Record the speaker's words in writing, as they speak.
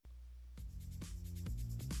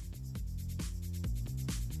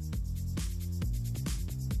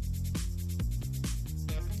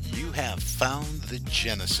have found the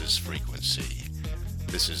Genesis frequency.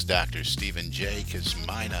 This is Dr. Stephen J.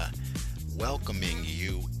 Kosmyna welcoming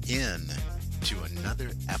you in to another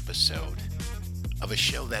episode of a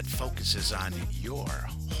show that focuses on your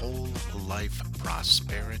whole life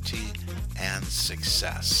prosperity and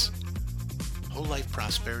success. Whole life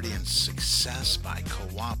prosperity and success by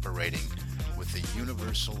cooperating with the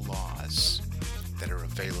universal laws that are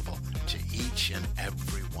available to each and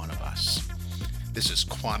every one of us. This is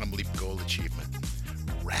Quantum Leap Goal Achievement,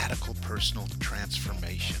 radical personal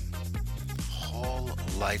transformation, whole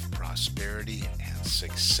life prosperity and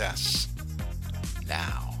success.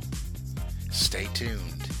 Now, stay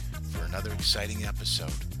tuned for another exciting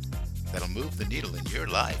episode that'll move the needle in your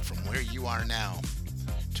life from where you are now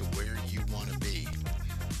to where you want to be.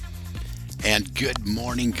 And good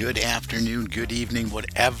morning, good afternoon, good evening,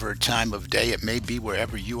 whatever time of day it may be,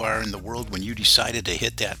 wherever you are in the world when you decided to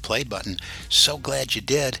hit that play button. So glad you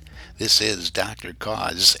did. This is Dr.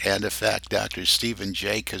 Cause and Effect, Dr. Stephen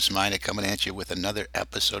J. Kosmyna coming at you with another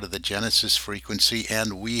episode of the Genesis Frequency,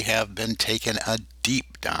 and we have been taking a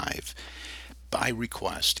deep dive by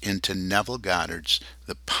request into Neville Goddard's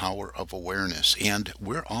The Power of Awareness. And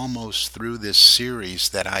we're almost through this series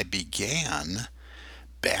that I began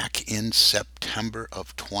back in September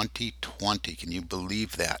of 2020. Can you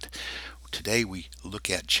believe that? Today we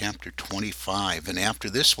look at chapter 25, and after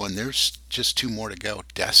this one there's just two more to go,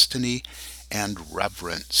 destiny and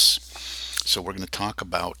reverence. So we're going to talk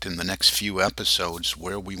about in the next few episodes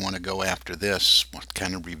where we want to go after this, what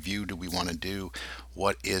kind of review do we want to do,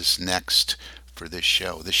 what is next for this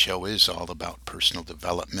show. This show is all about personal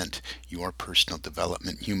development, your personal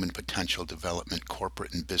development, human potential development,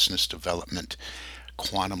 corporate and business development,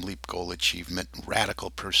 quantum leap goal achievement, radical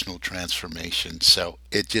personal transformation. So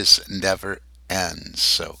it just never ends.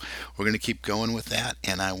 So we're going to keep going with that,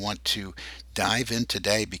 and I want to dive in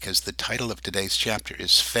today because the title of today's chapter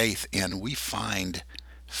is Faith, and we find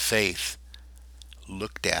faith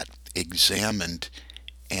looked at, examined,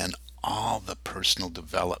 and all the personal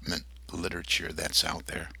development literature that's out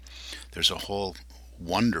there. There's a whole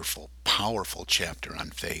wonderful, powerful chapter on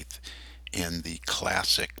faith in the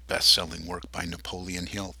classic best-selling work by Napoleon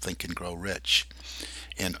Hill, Think and Grow Rich,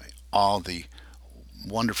 and all the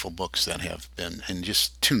wonderful books that have been, and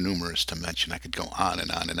just too numerous to mention. I could go on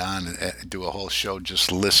and on and on and do a whole show just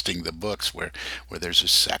listing the books where there's a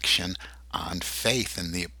section on faith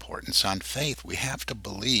and the importance on faith. We have to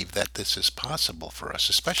believe that this is possible for us,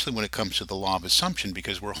 especially when it comes to the law of assumption,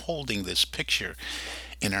 because we're holding this picture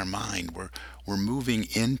in our mind. We're moving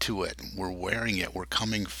into it. We're wearing it. We're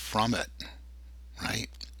coming from it, right?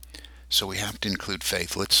 So we have to include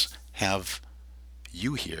faith. Let's have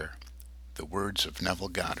you hear the words of Neville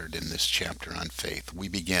Goddard in this chapter on faith. We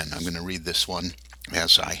begin. I'm going to read this one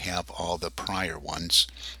as I have all the prior ones.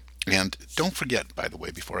 And don't forget, by the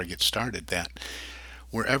way, before I get started, that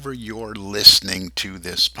wherever you're listening to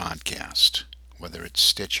this podcast, whether it's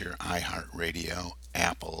Stitcher, iHeartRadio,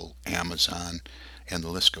 Apple, Amazon, and the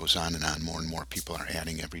list goes on and on. More and more people are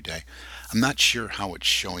adding every day. I'm not sure how it's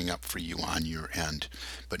showing up for you on your end,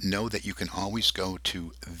 but know that you can always go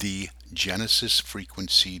to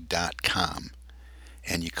thegenesisfrequency.com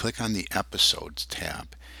and you click on the episodes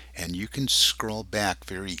tab, and you can scroll back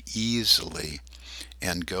very easily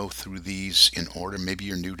and go through these in order. Maybe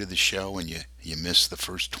you're new to the show and you missed the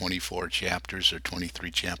first 24 chapters or 23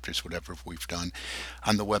 chapters, whatever we've done.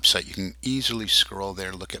 On the website, you can easily scroll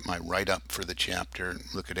there, look at my write-up for the chapter,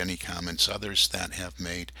 look at any comments others that have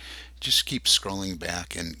made. Just keep scrolling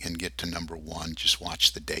back and get to number one. Just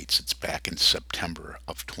watch the dates. It's back in September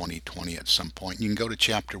of 2020 at some point. You can go to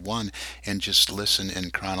chapter one and just listen in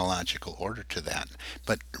chronological order to that.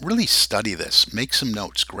 But really study this. Make some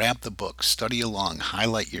notes. Grab the book. Study along.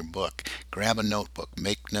 Highlight your book. Grab a notebook.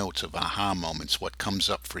 Make notes of aha moments, what comes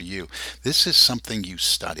up for you. This is something you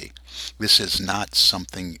study. This is not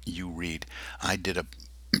something you read. I did a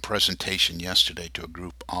presentation yesterday to a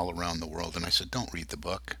group all around the world, and I said, don't read the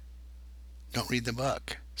book. Don't read the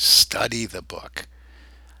book. Study the book.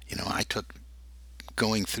 I took,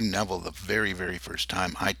 going through Neville the very, very first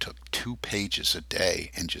time, I took 2 pages a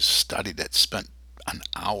day and just studied it, spent an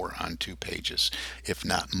hour on 2 pages, if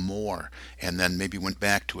not more, and then maybe went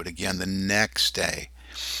back to it again the next day,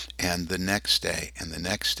 and the next day, and the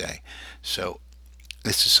next day. So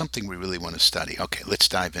this is something we really want to study. Okay, let's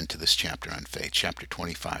dive into this chapter on faith, chapter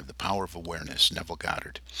 25, The Power of Awareness, Neville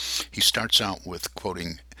Goddard. He starts out with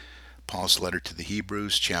quoting Paul's letter to the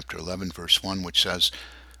Hebrews, chapter 11, verse 1, which says,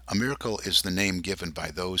 "A miracle is the name given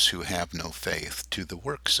by those who have no faith to the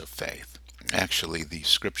works of faith." Actually, the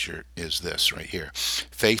scripture is this right here.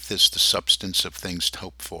 Faith is the substance of things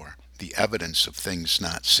hoped for, the evidence of things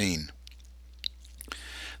not seen.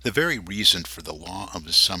 The very reason for the law of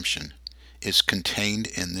assumption is contained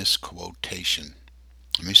in this quotation.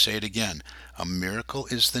 Let me say it again. A miracle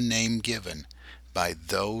is the name given by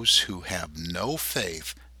those who have no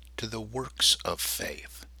faith to the works of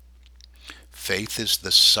faith. Faith is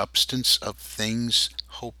the substance of things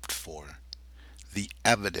hoped for, the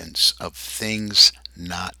evidence of things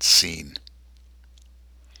not seen.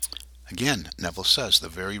 Again, Neville says the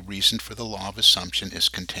very reason for the law of assumption is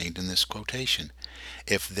contained in this quotation.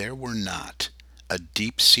 If there were not a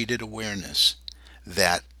deep-seated awareness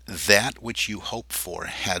that that which you hope for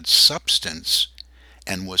had substance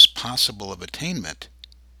and was possible of attainment,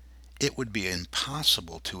 it would be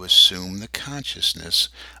impossible to assume the consciousness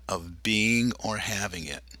of being or having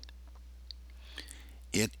it.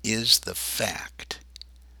 It is the fact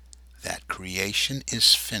that creation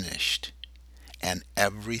is finished and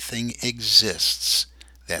everything exists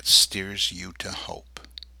that steers you to hope.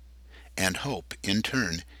 And hope, in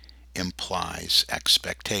turn, implies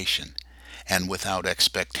expectation. And without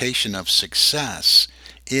expectation of success,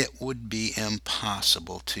 it would be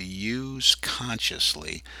impossible to use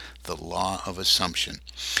consciously the law of assumption.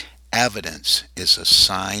 Evidence is a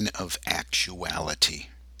sign of actuality.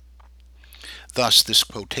 Thus, this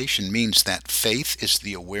quotation means that faith is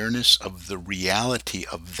the awareness of the reality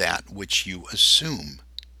of that which you assume,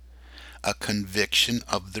 a conviction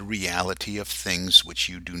of the reality of things which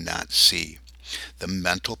you do not see, the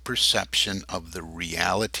mental perception of the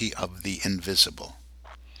reality of the invisible.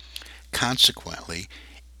 Consequently,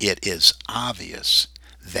 it is obvious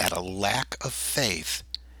that a lack of faith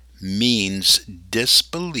means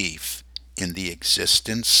disbelief in the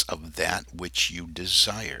existence of that which you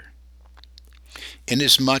desire.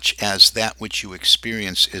 Inasmuch as that which you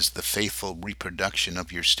experience is the faithful reproduction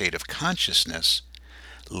of your state of consciousness,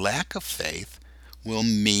 lack of faith will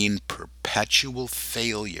mean perpetual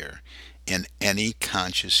failure in any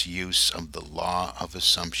conscious use of the law of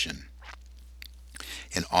assumption.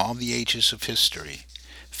 In all the ages of history,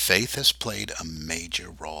 faith has played a major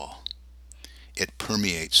role. It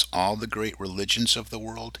permeates all the great religions of the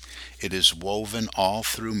world. It is woven all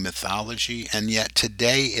through mythology, and yet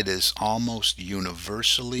today it is almost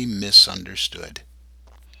universally misunderstood.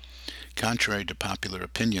 Contrary to popular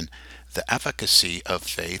opinion, the efficacy of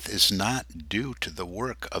faith is not due to the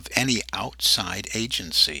work of any outside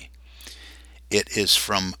agency. It is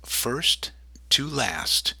from first to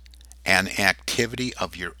last an activity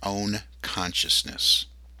of your own consciousness.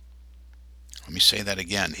 Let me say that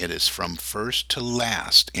again. It is from first to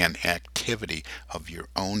last an activity of your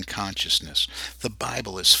own consciousness. The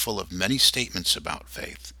Bible is full of many statements about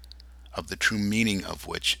faith, of the true meaning of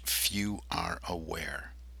which few are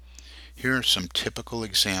aware. Here are some typical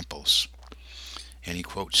examples. And he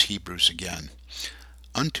quotes Hebrews again.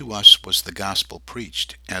 Unto us was the gospel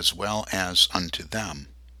preached, as well as unto them.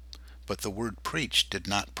 But the word preached did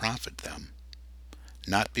not profit them,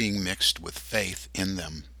 not being mixed with faith in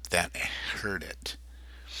them that heard it.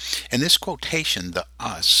 In this quotation, the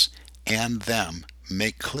us and them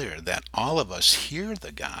make clear that all of us hear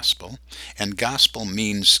the gospel, and gospel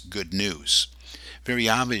means good news. Very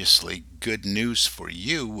obviously, good news for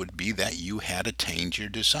you would be that you had attained your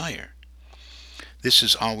desire. This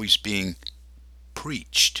is always being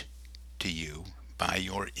preached to you by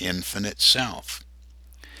your infinite self.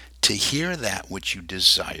 To hear that which you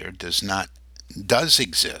desire does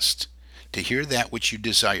exist. To hear that which you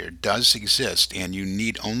desire does exist, and you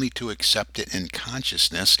need only to accept it in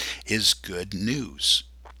consciousness is good news.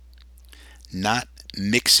 Not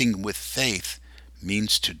mixing with faith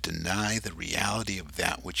means to deny the reality of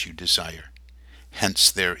that which you desire.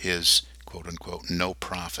 Hence there is, quote unquote, no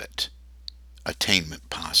profit, attainment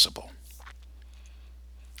possible.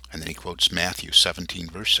 And then he quotes Matthew 17,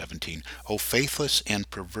 verse 17. O faithless and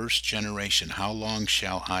perverse generation, how long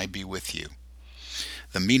shall I be with you?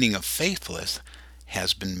 The meaning of faithless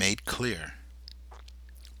has been made clear.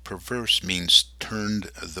 Perverse means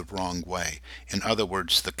turned the wrong way. In other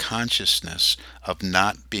words, the consciousness of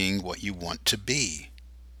not being what you want to be.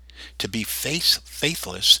 To be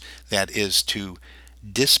faithless, that is to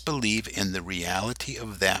disbelieve in the reality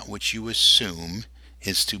of that which you assume,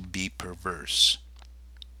 is to be perverse.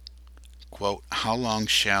 Quote, how long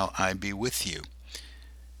shall I be with you?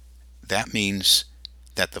 That means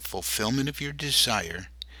that the fulfillment of your desire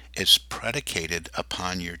is predicated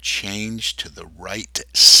upon your change to the right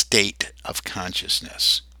state of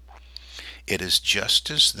consciousness. It is just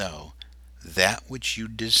as though that which you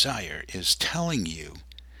desire is telling you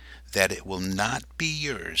that it will not be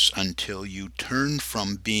yours until you turn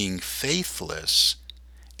from being faithless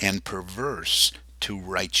and perverse to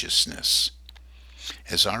righteousness.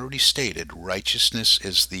 As already stated, righteousness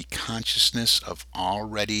is the consciousness of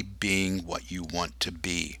already being what you want to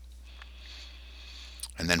be.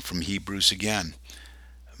 And then from Hebrews again,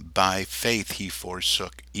 by faith he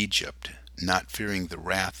forsook Egypt, not fearing the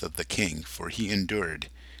wrath of the king, for he endured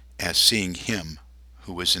as seeing him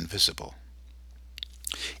who is invisible.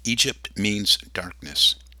 Egypt means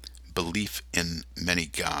darkness, belief in many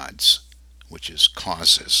gods, which is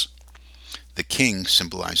causes. The king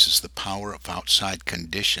symbolizes the power of outside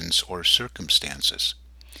conditions or circumstances.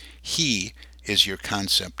 He is your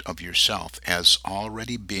concept of yourself as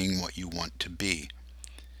already being what you want to be.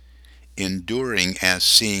 Enduring as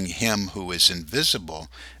seeing him who is invisible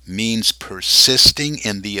means persisting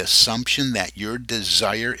in the assumption that your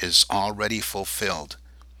desire is already fulfilled.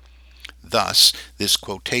 Thus, this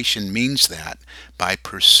quotation means that by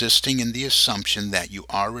persisting in the assumption that you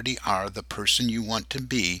already are the person you want to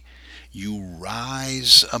be, you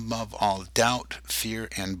rise above all doubt, fear,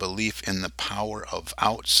 and belief in the power of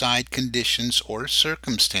outside conditions or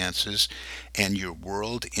circumstances, and your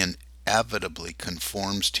world inevitably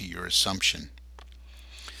conforms to your assumption.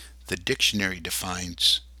 The dictionary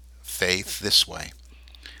defines faith this way: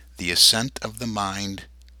 the assent of the mind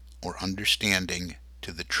or understanding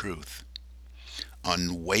to the truth,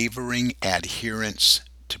 unwavering adherence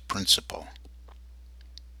to principle,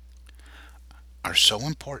 are so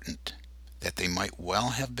important that they might well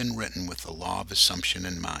have been written with the law of assumption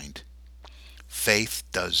in mind. Faith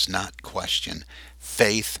does not question.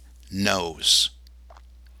 Faith knows.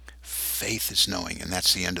 Faith is knowing, and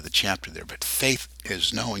that's the end of the chapter there. But faith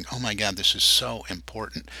is knowing. Oh my God, this is so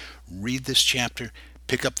important. Read this chapter.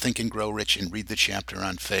 Pick up Think and Grow Rich and read the chapter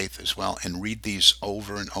on faith as well, and read these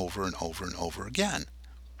over and over and over and over again.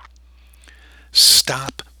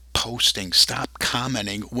 Stop posting, stop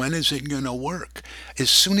commenting. When is it going to work?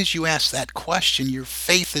 As soon as you ask that question, your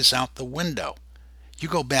faith is out the window. You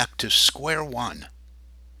go back to square one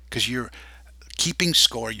because you're keeping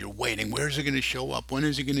score. You're waiting. Where is it going to show up? When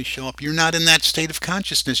is it going to show up? You're not in that state of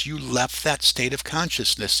consciousness. You left that state of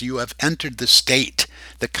consciousness. You have entered the state,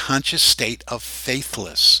 the conscious state of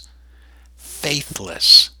faithless.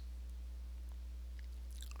 Faithless.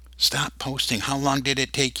 Stop posting. How long did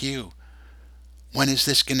it take you? When is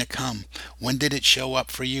this going to come? When did it show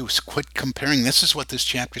up for you? Quit comparing. This is what this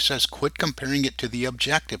chapter says. Quit comparing it to the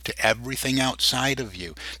objective, to everything outside of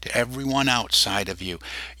you, to everyone outside of you.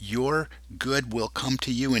 Your good will come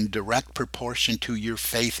to you in direct proportion to your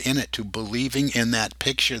faith in it, to believing in that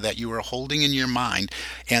picture that you are holding in your mind,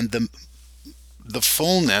 and the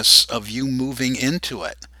fullness of you moving into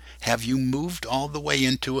it. Have you moved all the way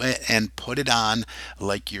into it and put it on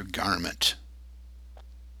like your garment?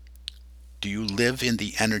 Do you live in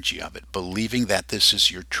the energy of it, believing that this is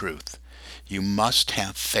your truth? You must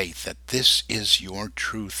have faith that this is your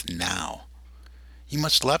truth now. You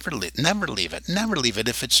must never leave it. Never leave it.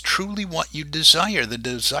 If it's truly what you desire, the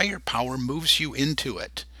desire power moves you into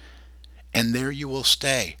it. And there you will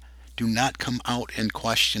stay. Do not come out and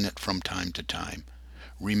question it from time to time.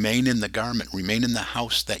 Remain in the garment. Remain in the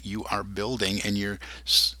house that you are building in your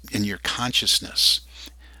consciousness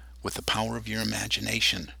with the power of your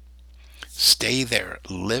imagination. Stay there.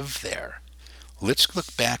 Live there. Let's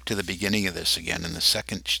look back to the beginning of this again. In the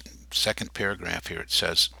second paragraph here, it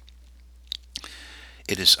says,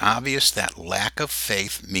 it is obvious that lack of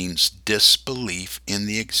faith means disbelief in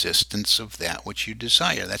the existence of that which you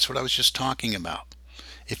desire. That's what I was just talking about.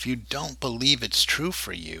 If you don't believe it's true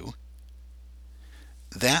for you,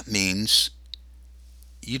 that means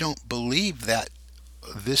you don't believe that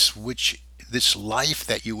this life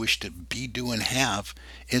that you wish to be, do, and have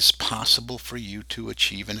is possible for you to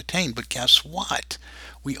achieve and attain. But guess what?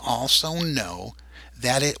 We also know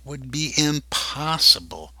that it would be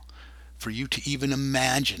impossible for you to even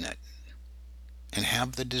imagine it and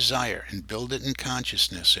have the desire and build it in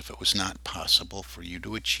consciousness if it was not possible for you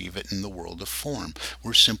to achieve it in the world of form.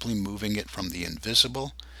 We're simply moving it from the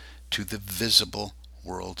invisible to the visible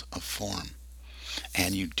world of form.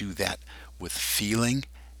 And you do that with feeling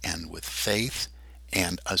and with faith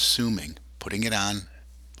and assuming, putting it on,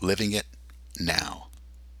 living it now.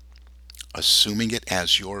 Assuming it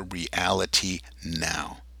as your reality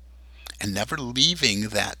now. And never leaving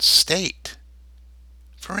that state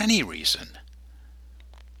for any reason.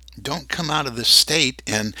 Don't come out of the state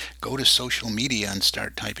and go to social media and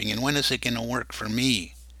start typing in, when is it going to work for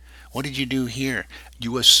me? What did you do here?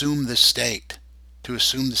 You assume the state. To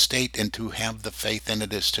assume the state and to have the faith in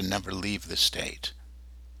it is to never leave the state.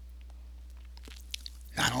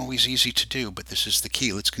 Not always easy to do, but this is the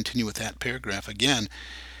key. Let's continue with that paragraph again.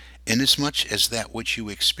 Inasmuch as that which you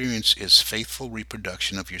experience is faithful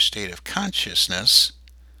reproduction of your state of consciousness,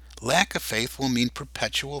 Lack of faith will mean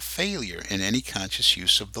perpetual failure in any conscious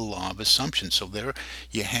use of the law of assumption. So there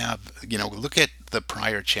you have, look at the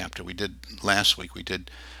prior chapter we did last week. We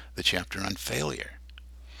did the chapter on failure.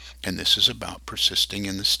 And this is about persisting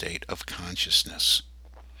in the state of consciousness.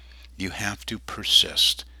 You have to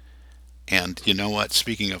persist. And you know what?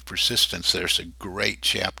 Speaking of persistence, there's a great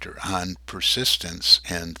chapter on persistence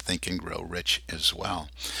in Think and Grow Rich as well.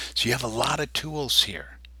 So you have a lot of tools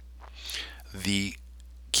here. The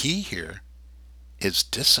key here is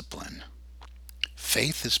discipline.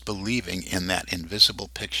 Faith is believing in that invisible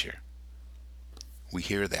picture. We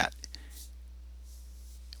hear that.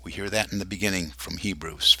 We hear that in the beginning from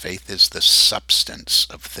Hebrews. Faith is the substance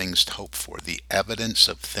of things hoped for, the evidence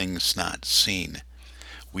of things not seen.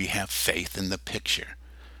 We have faith in the picture,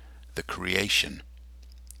 the creation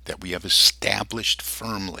that we have established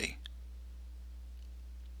firmly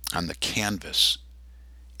on the canvas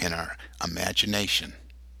in our imagination,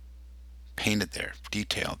 painted there,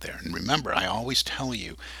 detailed there. And remember, I always tell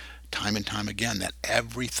you time and time again that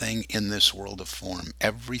everything in this world of form,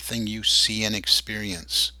 everything you see and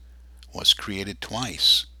experience was created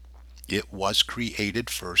twice. It was created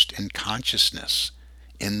first in consciousness,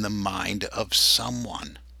 in the mind of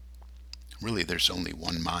someone. Really, there's only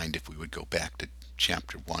one mind. If we would go back to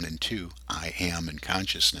chapter 1 and 2, I am in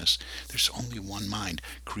consciousness, there's only one mind.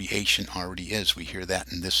 Creation already is. We hear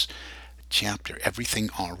that in this chapter. Everything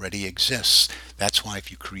already exists. That's why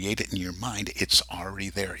if you create it in your mind, it's already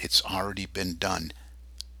there. It's already been done.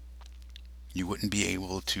 You wouldn't be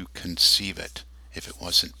able to conceive it if it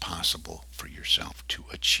wasn't possible for yourself to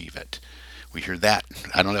achieve it. We hear that.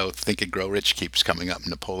 I don't know, Think and Grow Rich keeps coming up.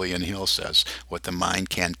 Napoleon Hill says, what the mind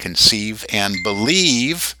can conceive and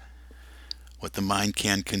believe, what the mind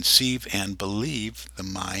can conceive and believe, the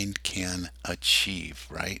mind can achieve,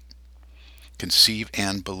 right? Conceive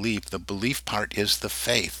and believe. The belief part is the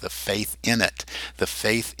faith in it, the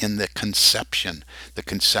faith in the conception. The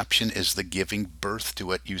conception is the giving birth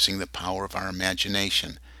to it using the power of our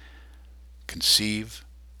imagination. Conceive,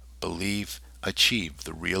 believe, achieve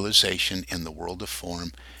the realization in the world of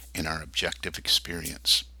form in our objective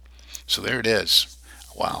experience. So there it is.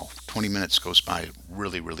 Wow, 20 minutes goes by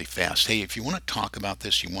really, really fast. Hey, if you want to talk about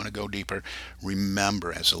this, you want to go deeper,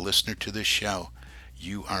 remember, as a listener to this show,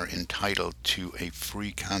 you are entitled to a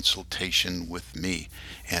free consultation with me,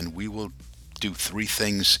 and we will do 3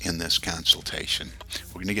 things in this consultation.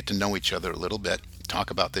 We're going to get to know each other a little bit,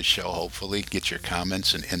 talk about this show, hopefully get your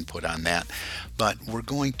comments and input on that, but we're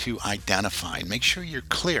going to identify and make sure you're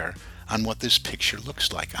clear on what this picture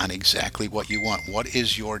looks like, on exactly what you want. What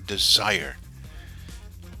is your desire?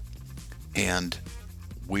 And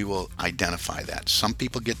we will identify that. Some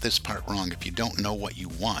people get this part wrong. If you don't know what you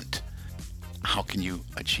want, how can you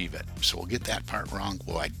achieve it? So we'll get that part wrong.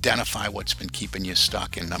 We'll identify what's been keeping you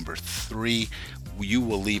stuck. And number 3, you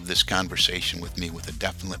will leave this conversation with me with a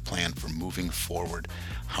definite plan for moving forward,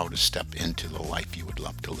 how to step into the life you would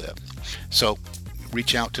love to live. So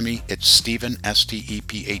reach out to me. It's Stephen,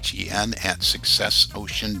 STEPHEN, at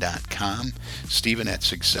successocean.com. Stephen at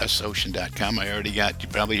successocean.com. I already got, you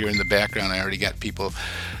probably hear in the background, I already got people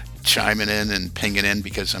chiming in and pinging in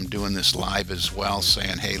because I'm doing this live as well,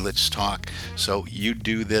 saying, hey, let's talk. So you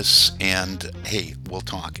do this and hey, we'll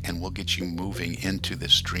talk and we'll get you moving into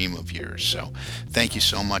this dream of yours. So thank you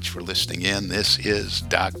so much for listening in. This is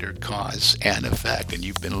Dr. Cause and Effect, and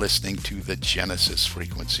you've been listening to the Genesis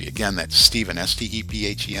Frequency. Again, that's Stephen,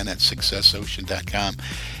 STEPHEN, at successocean.com.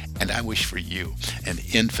 And I wish for you an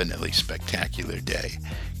infinitely spectacular day.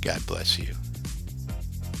 God bless you.